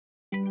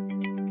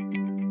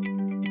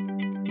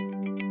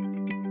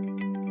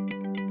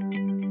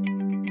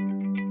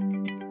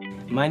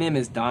My name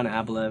is Don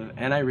Ablev,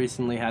 and I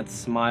recently had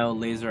SMILE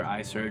laser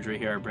eye surgery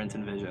here at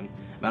Brinton Vision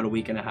about a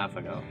week and a half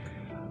ago.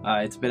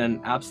 It's been an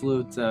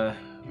absolute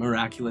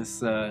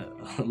miraculous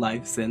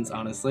life since,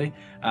 honestly.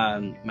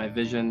 My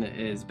vision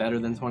is better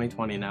than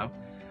 20/20 now,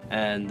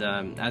 and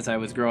as I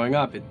was growing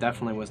up, it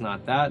definitely was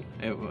not that.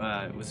 It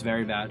was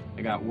very bad.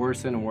 It got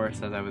worse and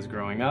worse as I was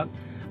growing up,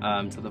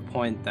 to the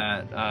point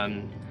that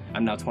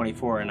I'm now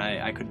 24, and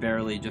I could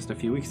barely, just a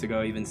few weeks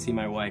ago, even see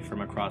my wife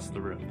from across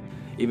the room.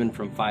 Even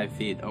from 5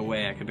 feet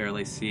away, I could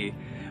barely see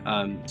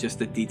just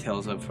the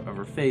details of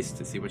her face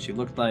to see what she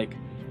looked like.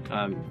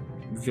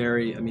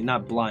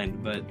 Not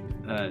blind, but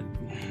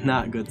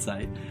not good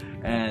sight.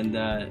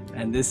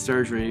 And this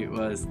surgery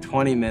was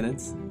 20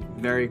 minutes,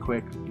 very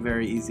quick,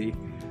 very easy,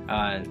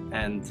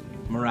 and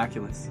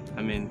miraculous.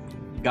 I mean,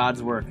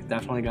 God's work,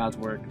 definitely God's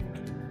work.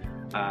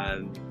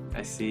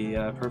 I see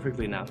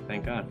perfectly now,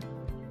 thank God.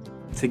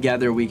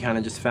 Together we kind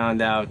of just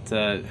found out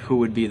who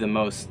would be the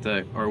most,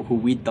 or who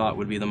we thought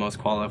would be the most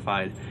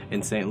qualified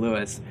in St.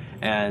 Louis,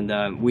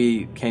 and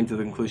we came to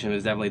the conclusion it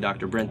was definitely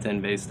Dr.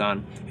 Brinton based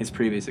on his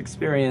previous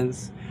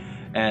experience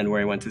and where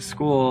he went to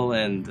school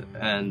and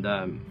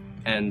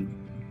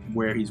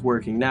where he's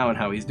working now and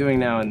how he's doing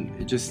now, and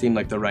it just seemed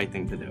like the right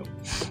thing to do.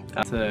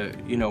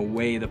 To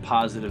weigh the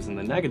positives and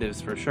the negatives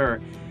for sure,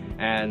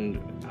 and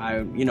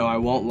I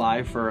won't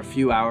lie, for a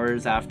few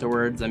hours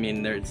afterwards, I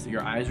mean,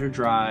 your eyes are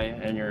dry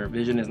and your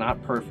vision is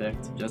not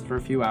perfect, just for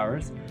a few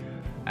hours.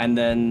 And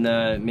then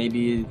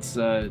maybe it's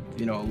a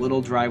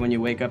little dry when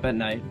you wake up at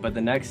night, but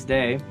the next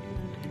day,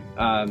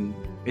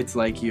 it's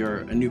like you're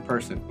a new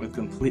person with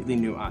completely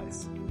new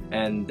eyes.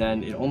 And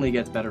then it only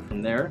gets better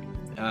from there.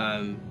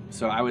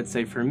 So I would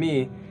say for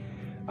me,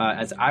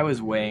 as I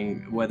was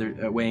weighing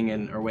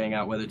in or weighing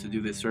out whether to do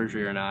this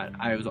surgery or not,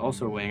 I was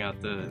also weighing out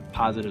the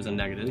positives and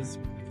negatives.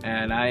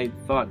 And I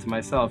thought to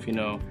myself,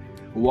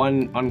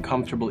 one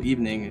uncomfortable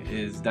evening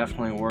is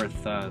definitely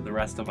worth the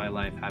rest of my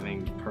life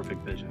having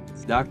perfect vision.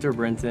 Dr.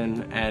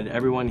 Brinton and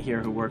everyone here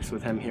who works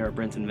with him here at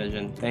Brinton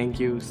Vision, thank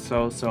you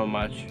so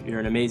much. You're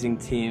an amazing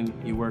team.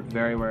 You work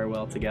very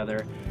well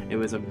together. It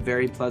was a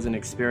very pleasant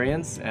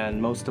experience, and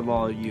most of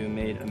all, you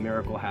made a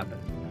miracle happen.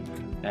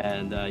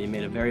 And you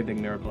made a very big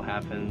miracle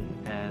happen.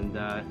 And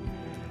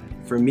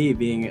for me,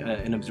 being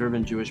an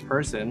observant Jewish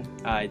person,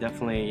 I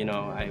definitely,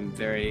 I'm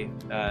very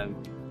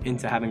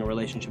into having a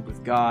relationship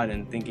with God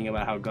and thinking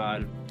about how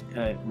God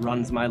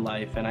runs my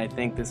life, and I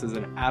think this is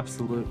an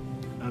absolute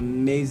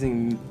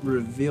amazing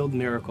revealed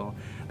miracle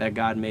that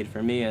God made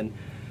for me and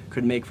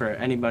could make for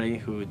anybody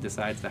who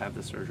decides to have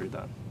the surgery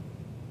done.